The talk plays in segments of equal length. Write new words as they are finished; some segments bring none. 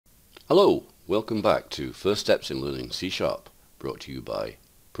Hello, welcome back to First Steps in Learning C#, brought to you by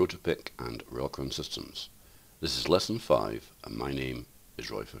proto-pic and Rockron Systems. This is Lesson 5 and my name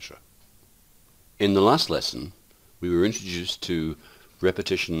is Roy Fisher. In the last lesson we were introduced to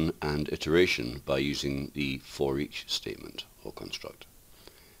repetition and iteration by using the for each statement or construct.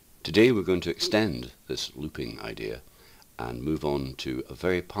 Today we're going to extend this looping idea and move on to a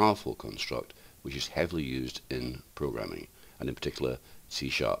very powerful construct which is heavily used in programming and in particular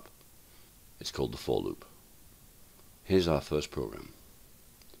C#. It's called the for loop. Here's our first program.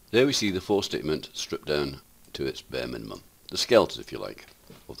 There we see the for statement stripped down to its bare minimum, the skeleton if you like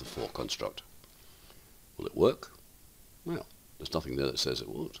of the for construct. Will it work? Well, there's nothing there that says it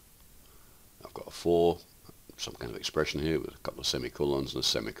won't. I've got a for, some kind of expression here with a couple of semicolons and a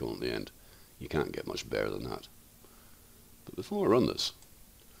semicolon at the end. You can't get much better than that. But before I run this,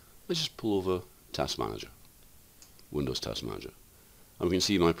 let's just pull over Task Manager, Windows Task Manager. And we can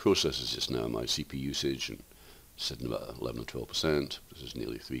see my processes just now, my CPU usage, and sitting about 11 or 12%. This is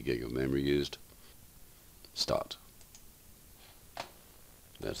nearly 3 gig of memory used. Start.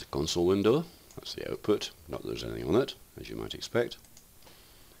 There's the console window. That's the output. Not that there's anything on it, as you might expect.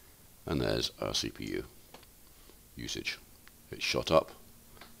 And there's our CPU usage. It's shot up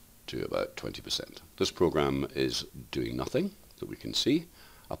to about 20%. This program is doing nothing that we can see,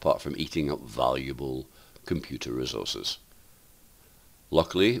 apart from eating up valuable computer resources.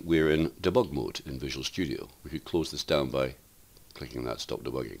 Luckily, we're in debug mode in Visual Studio. We could close this down by clicking that stop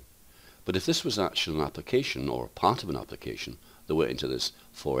debugging. But if this was actually an application or part of an application that went into this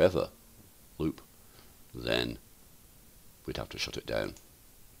forever loop, then we'd have to shut it down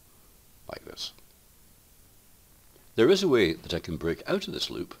like this. There is a way that I can break out of this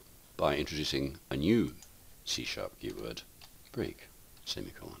loop by introducing a new C# keyword, break,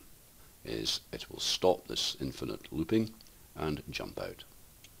 semicolon. It will stop this infinite looping and jump out.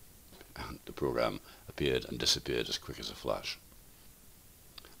 And the program appeared and disappeared as quick as a flash.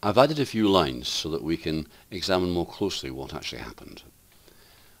 I've added a few lines so that we can examine more closely what actually happened.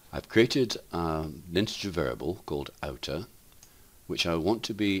 I've created an integer variable called outer, which I want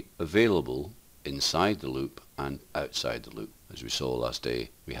to be available inside the loop and outside the loop. As we saw last day,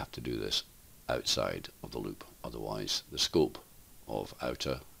 we have to do this outside of the loop, otherwise the scope of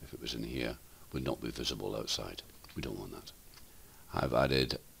outer, if it was in here, would not be visible outside. We don't want that. I've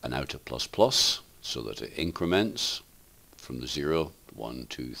added an outer plus plus so that it increments from the 0, 1,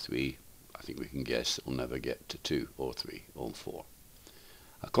 2, 3. I think we can guess it will never get to 2 or 3 or 4.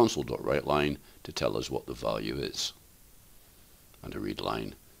 A console.writeLine to tell us what the value is. And a read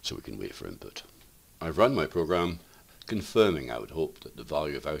line so we can wait for input. I've run my program confirming, I would hope, that the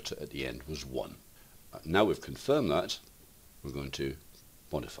value of outer at the end was 1. Now we've confirmed that, we're going to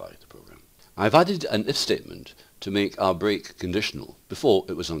modify the program. I've added an if statement to make our break conditional. Before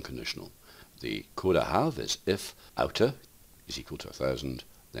it was unconditional. The code I have is if outer is equal to 1000,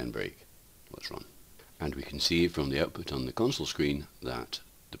 then break. Let's run. And we can see from the output on the console screen that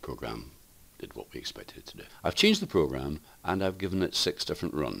the program did what we expected it to do. I've changed the program and I've given it 6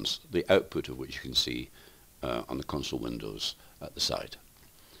 different runs, the output of which you can see on the console windows at the side.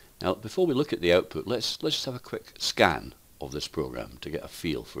 Now before we look at the output, let's just have a quick scan of this program to get a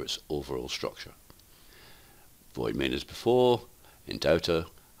feel for its overall structure. Void main as before, int outer,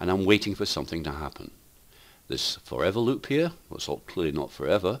 and I'm waiting for something to happen. This forever loop here, well, it's all clearly not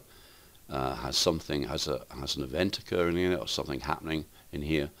forever, has an event occurring in it or something happening in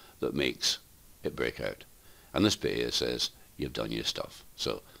here that makes it break out. And this bit here says you've done your stuff.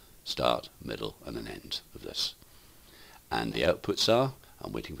 So start, middle and an end of this. And the outputs are,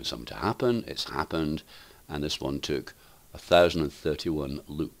 I'm waiting for something to happen, it's happened, and this one took 1031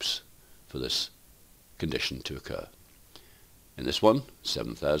 loops for this condition to occur. In this one,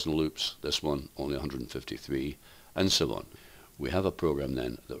 7,000 loops, this one only 153, and so on. We have a program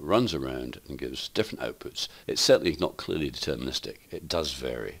then that runs around and gives different outputs. It's certainly not clearly deterministic, it does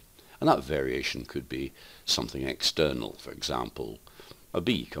vary. And that variation could be something external, for example, a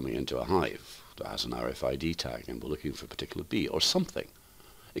bee coming into a hive that has an RFID tag and we're looking for a particular bee, or something.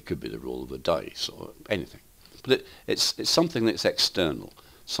 It could be the roll of a dice or anything. But it's something that's external,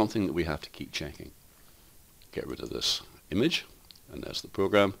 something that we have to keep checking. Get rid of this image, and there's the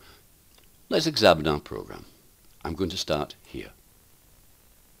program. Let's examine our program. I'm going to start here.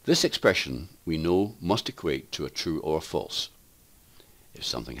 This expression we know must equate to a true or a false. If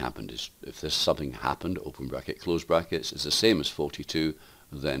something happened, if this something happened, open bracket, close brackets, is the same as 42,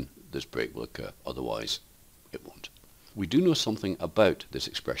 then this break will occur. Otherwise, it won't. We do know something about this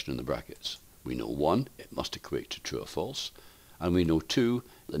expression in the brackets. We know 1, it must equate to true or false, and we know 2,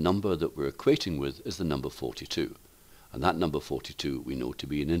 the number that we're equating with is the number 42. and that number 42 we know to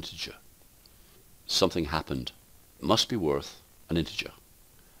be an integer. Something happened must be worth an integer,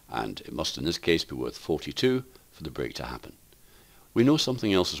 and it must in this case be worth 42 for the break to happen. We know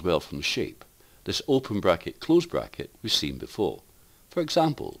something else as well from the shape. This open bracket, close bracket we've seen before. For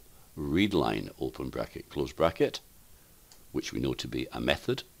example, readline open bracket, close bracket, which we know to be a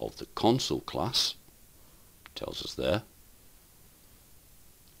method of the console class, tells us there,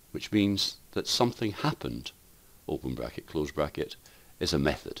 which means that something happened, open bracket, close bracket, is a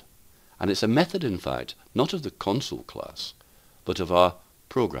method. And it's a method, in fact, not of the console class, but of our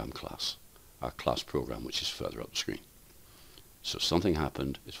program class, our class program, which is further up the screen. So something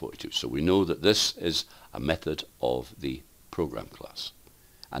happened is 42. So we know that this is a method of the program class.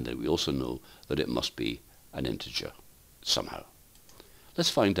 And then we also know that it must be an integer somehow. Let's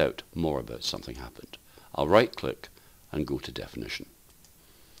find out more about something happened. I'll right click and go to definition.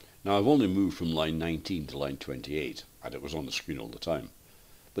 Now I've only moved from line 19 to line 28, and it was on the screen all the time.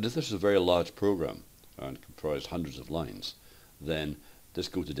 But if this is a very large program and comprised hundreds of lines, then this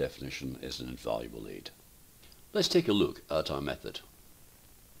go to definition is an invaluable aid. Let's take a look at our method.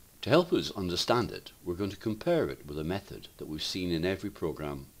 To help us understand it, we're going to compare it with a method that we've seen in every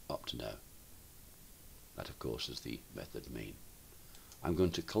program up to now. That, of course, is the method main. I'm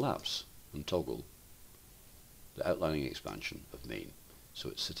going to collapse and toggle the outlining expansion of main, so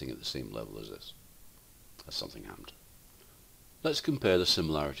it's sitting at the same level as this, as something happened. Let's compare the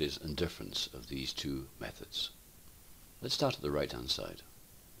similarities and difference of these two methods. Let's start at the right hand side.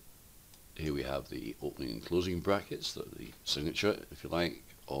 Here we have the opening and closing brackets, the signature, if you like,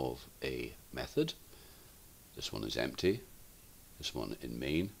 of a method. This one is empty. This one in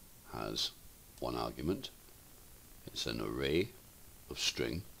main has one argument. It's an array of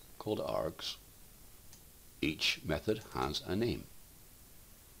string called args. Each method has a name.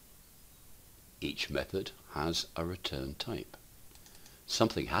 Each method has a return type.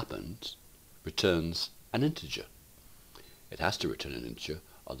 Something happens, returns an integer. It has to return an integer,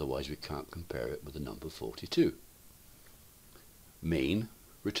 otherwise we can't compare it with the number 42. Main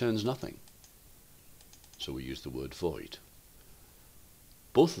returns nothing, so we use the word void.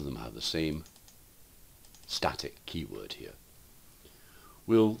 Both of them have the same static keyword here.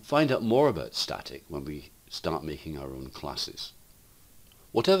 We'll find out more about static when we start making our own classes.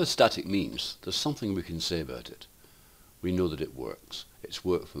 Whatever static means, there's something we can say about it. We know that it works. It's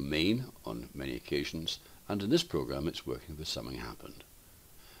worked for main on many occasions, and in this program it's working for something happened.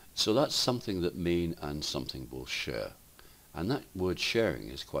 So that's something that main and something both share. And that word sharing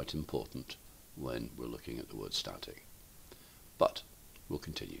is quite important when we're looking at the word static. But we'll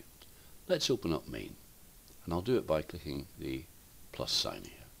continue. Let's open up main, and I'll do it by clicking the plus sign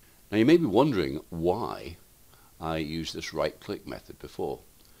here. Now you may be wondering why I used this right click method before.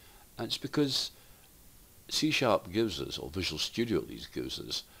 And it's because C# gives us, or Visual Studio at least gives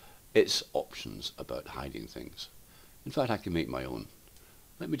us, its options about hiding things. In fact, I can make my own.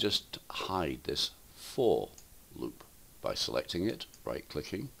 Let me just hide this for loop by selecting it, right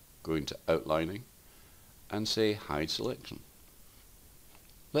clicking, going to outlining, and say hide selection.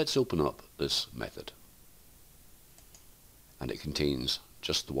 Let's open up this method. And it contains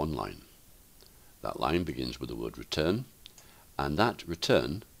just the one line. That line begins with the word return, and that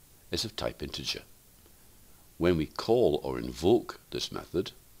return is of type integer. When we call or invoke this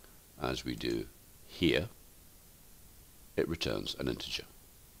method, as we do here, it returns an integer.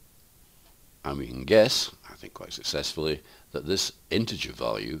 And we can guess, I think quite successfully, that this integer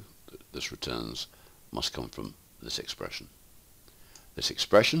value that this returns must come from this expression. This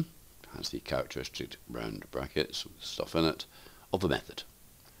expression has the characteristic round brackets with stuff in it of a method.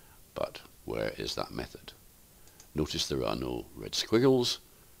 But where is that method? Notice there are no red squiggles,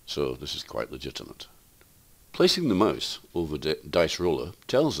 so this is quite legitimate. Placing the mouse over the dice roller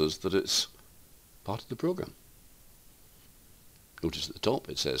tells us that it's part of the program. Notice at the top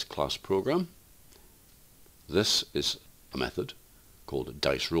it says class program. This is a method called a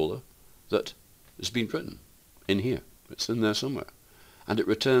dice roller that has been written in here. It's in there somewhere. And it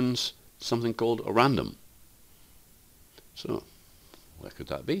returns something called a random. So, where could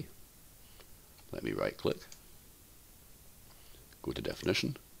that be? Let me right click, go to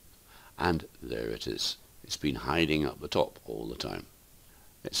definition, and there it is. It's been hiding up the top all the time.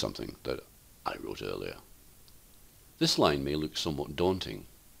 It's something that I wrote earlier. This line may look somewhat daunting,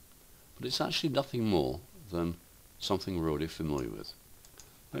 but it's actually nothing more than something we're already familiar with.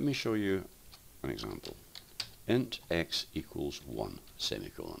 Let me show you an example. Int x equals 1,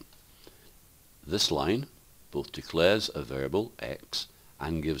 semicolon. This line both declares a variable x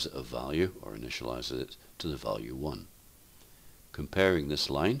and gives it a value, or initializes it, to the value 1. Comparing this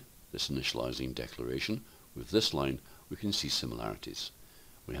line, this initializing declaration, with this line, we can see similarities.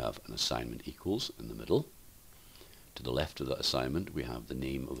 We have an assignment equals in the middle. To the left of that assignment we have the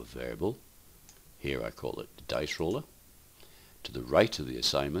name of a variable. Here I call it the dice roller. To the right of the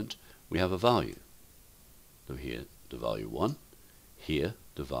assignment we have a value. So here the value 1, here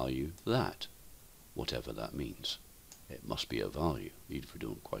the value that, whatever that means. It must be a value, even if we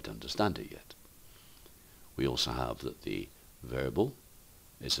don't quite understand it yet. We also have that the variable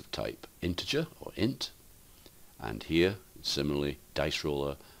is of type integer or int, and here similarly dice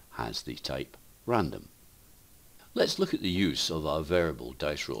roller has the type random. Let's look at the use of our variable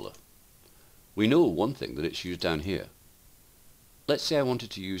dice roller. We know one thing, that it's used down here. Let's say I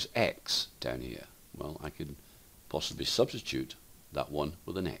wanted to use x down here. Well, I could possibly substitute that one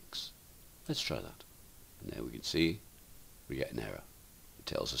with an x. Let's try that. And there we can see we get an error. It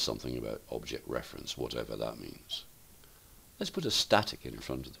tells us something about object reference, whatever that means. Let's put a static in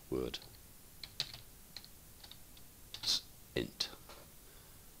front of the word. It's int.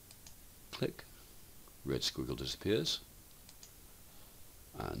 Click. Red squiggle disappears.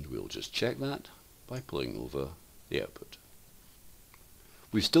 And we'll just check that by pulling over the output.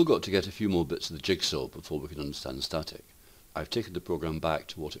 We've still got to get a few more bits of the jigsaw before we can understand static. I've taken the program back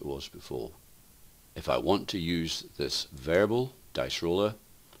to what it was before. If I want to use this variable dice roller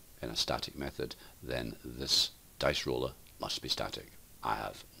in a static method, then this dice roller must be static. I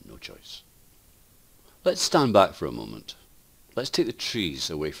have no choice. Let's stand back for a moment. Let's take the trees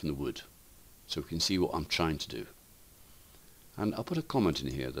away from the wood so we can see what I'm trying to do. And I'll put a comment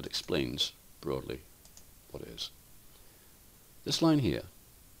in here that explains broadly what it is. This line here,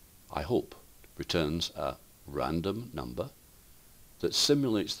 I hope, returns a random number that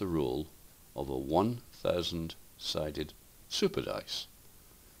simulates the roll of a 1,000-sided super dice,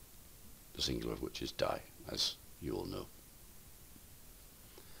 the singular of which is die, as you all know.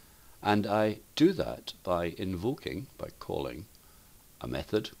 And I do that by calling a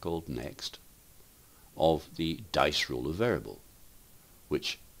method called next of the dice roller variable,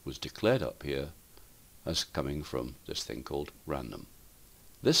 which was declared up here as coming from this thing called random.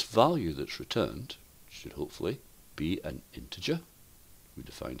 This value that's returned should hopefully be an integer, we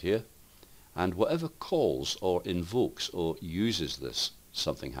defined here, and whatever calls or invokes or uses this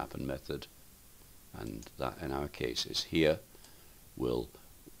something happen method, and that in our case is here, will,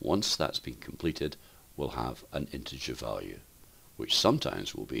 once that's been completed, will have an integer value, which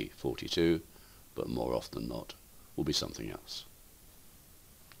sometimes will be 42, but more often than not will be something else.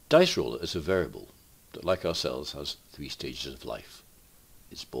 Dice roller is a variable that, like ourselves, has 3 stages of life.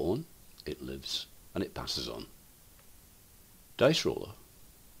 It's born, it lives, and it passes on. Dice roller,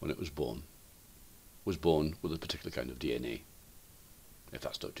 when it was born with a particular kind of DNA, if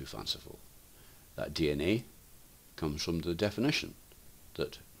that's not too fanciful. That DNA comes from the definition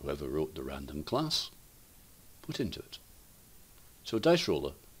that whoever wrote the random class put into it. So dice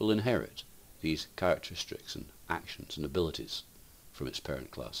roller will inherit these characteristics and actions and abilities from its parent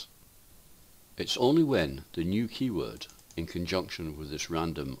class. It's only when the new keyword in conjunction with this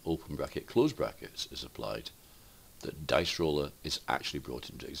random open bracket close brackets is applied that dice roller is actually brought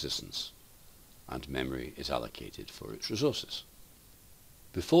into existence and memory is allocated for its resources.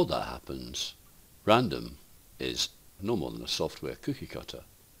 Before that happens, random is no more than a software cookie cutter.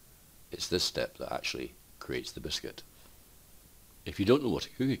 It's this step that actually creates the biscuit. If you don't know what a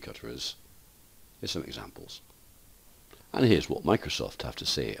cookie cutter is, here's some examples. And here's what Microsoft have to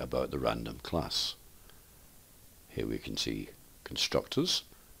say about the random class. Here we can see constructors,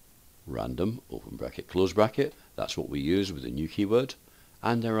 random, open bracket, close bracket. That's what we use with the new keyword.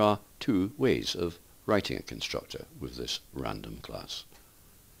 And there are 2 ways of writing a constructor with this random class.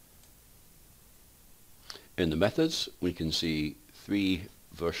 In the methods, we can see 3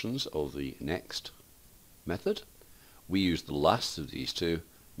 versions of the next method. We use the last of these 2,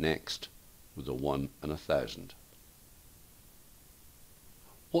 next, with a 1 and 1,000.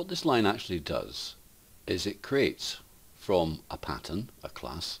 What this line actually does is it creates from a pattern, a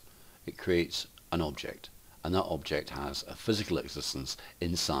class, it creates an object, and that object has a physical existence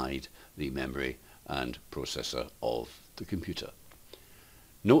inside the memory and processor of the computer.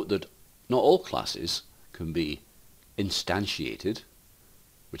 Note that not all classes can be instantiated,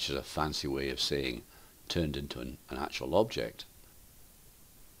 which is a fancy way of saying turned into an actual object.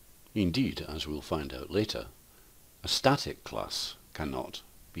 Indeed, as we'll find out later, a static class cannot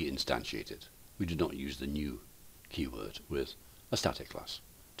be instantiated. We do not use the new keyword with a static class.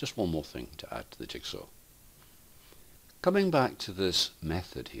 Just one more thing to add to the jigsaw. Coming back to this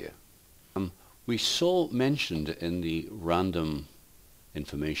method here, we saw mentioned in the random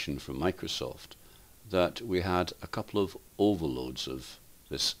information from Microsoft that we had a couple of overloads of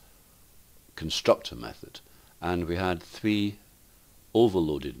this constructor method, and we had 3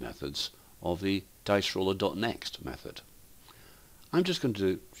 overloaded methods of the diceroller.next method. I'm just going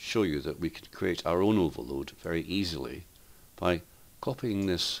to show you that we can create our own overload very easily by copying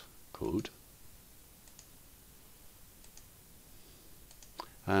this code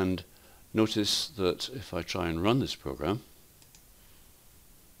and notice that if I try and run this program,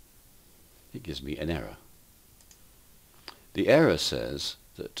 it gives me an error. The error says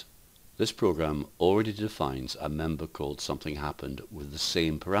that this program already defines a member called something happened with the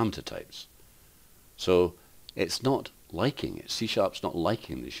same parameter types. So it's not liking it. C# not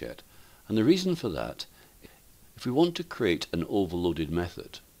liking this yet. And the reason for that, if we want to create an overloaded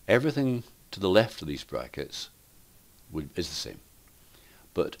method, everything to the left of these brackets is the same.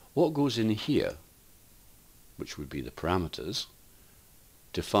 But what goes in here, which would be the parameters,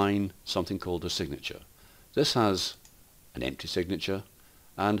 define something called a signature. This has an empty signature,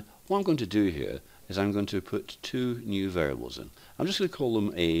 and what I'm going to do here is I'm going to put 2 new variables in. I'm just going to call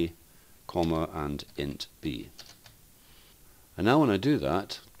them a, comma, and int b. And now when I do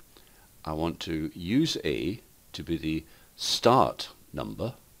that, I want to use a to be the start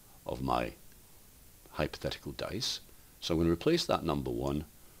number of my hypothetical dice. So I'm going to replace that number 1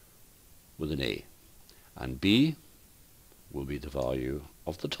 with an a. And b will be the value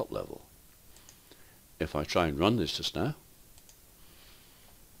of the top level. If I try and run this just now,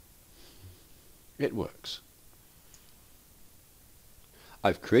 it works.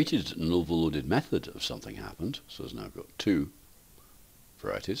 I've created an overloaded method of something happened, so it's now got 2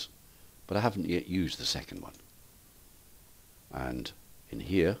 varieties, but I haven't yet used the second one. And in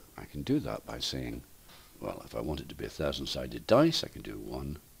here I can do that by saying, well, if I want it to be a 1,000-sided dice, I can do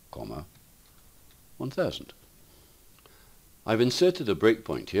 1, 1,000. I've inserted a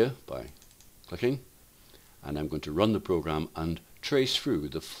breakpoint here by clicking, and I'm going to run the program and trace through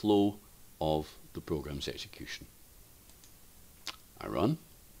the flow of the program's execution. I run,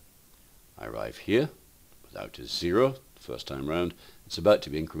 I arrive here, without a 0, first time round. It's about to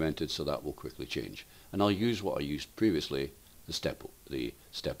be incremented, so that will quickly change. And I'll use what I used previously, the step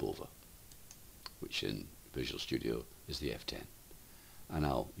over, which in Visual Studio is the F10. And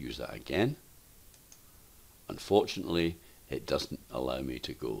I'll use that again. Unfortunately, it doesn't allow me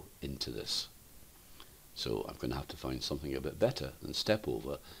to go into this. So I'm going to have to find something a bit better than step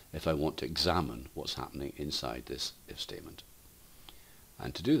over if I want to examine what's happening inside this if statement.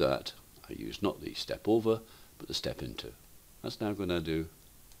 And to do that, I use not the step over, but the step into. That's now going to do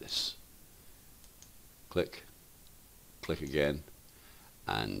this. Click, click again,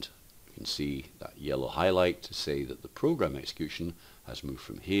 and you can see that yellow highlight to say that the program execution has moved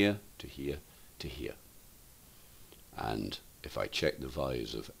from here to here to here. And if I check the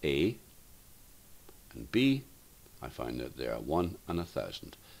values of A and B, I find that they are 1 and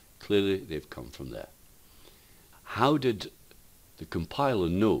 1,000. Clearly they've come from there. How did the compiler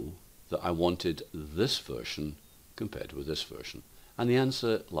know that I wanted this version compared with this version? And the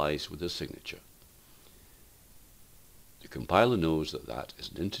answer lies with the signature. The compiler knows that that is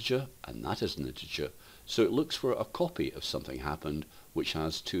an integer and that is an integer, so it looks for a copy of something happened which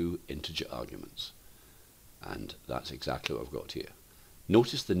has 2 integer arguments. And that's exactly what I've got here.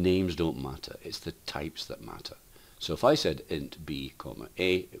 Notice the names don't matter, it's the types that matter. So if I said int b, comma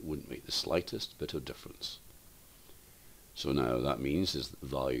a, it wouldn't make the slightest bit of difference. So now that means is that the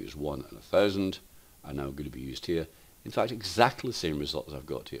values 1 and 1,000 are now going to be used here. In fact, exactly the same result as I've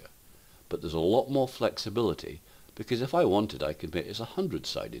got here. But there's a lot more flexibility, because if I wanted, I could make this a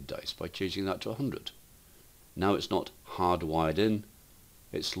 100-sided dice by changing that to 100. Now it's not hardwired in,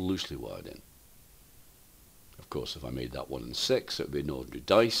 it's loosely wired in. Of course, if I made that 1 and 6, it would be an ordinary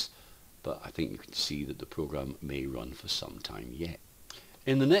dice, but I think you can see that the program may run for some time yet.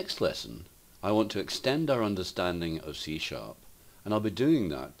 In the next lesson, I want to extend our understanding of C#, and I'll be doing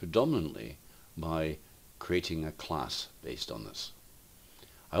that predominantly by creating a class based on this.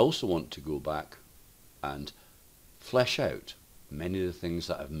 I also want to go back and flesh out many of the things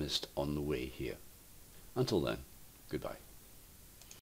that I've missed on the way here. Until then, goodbye.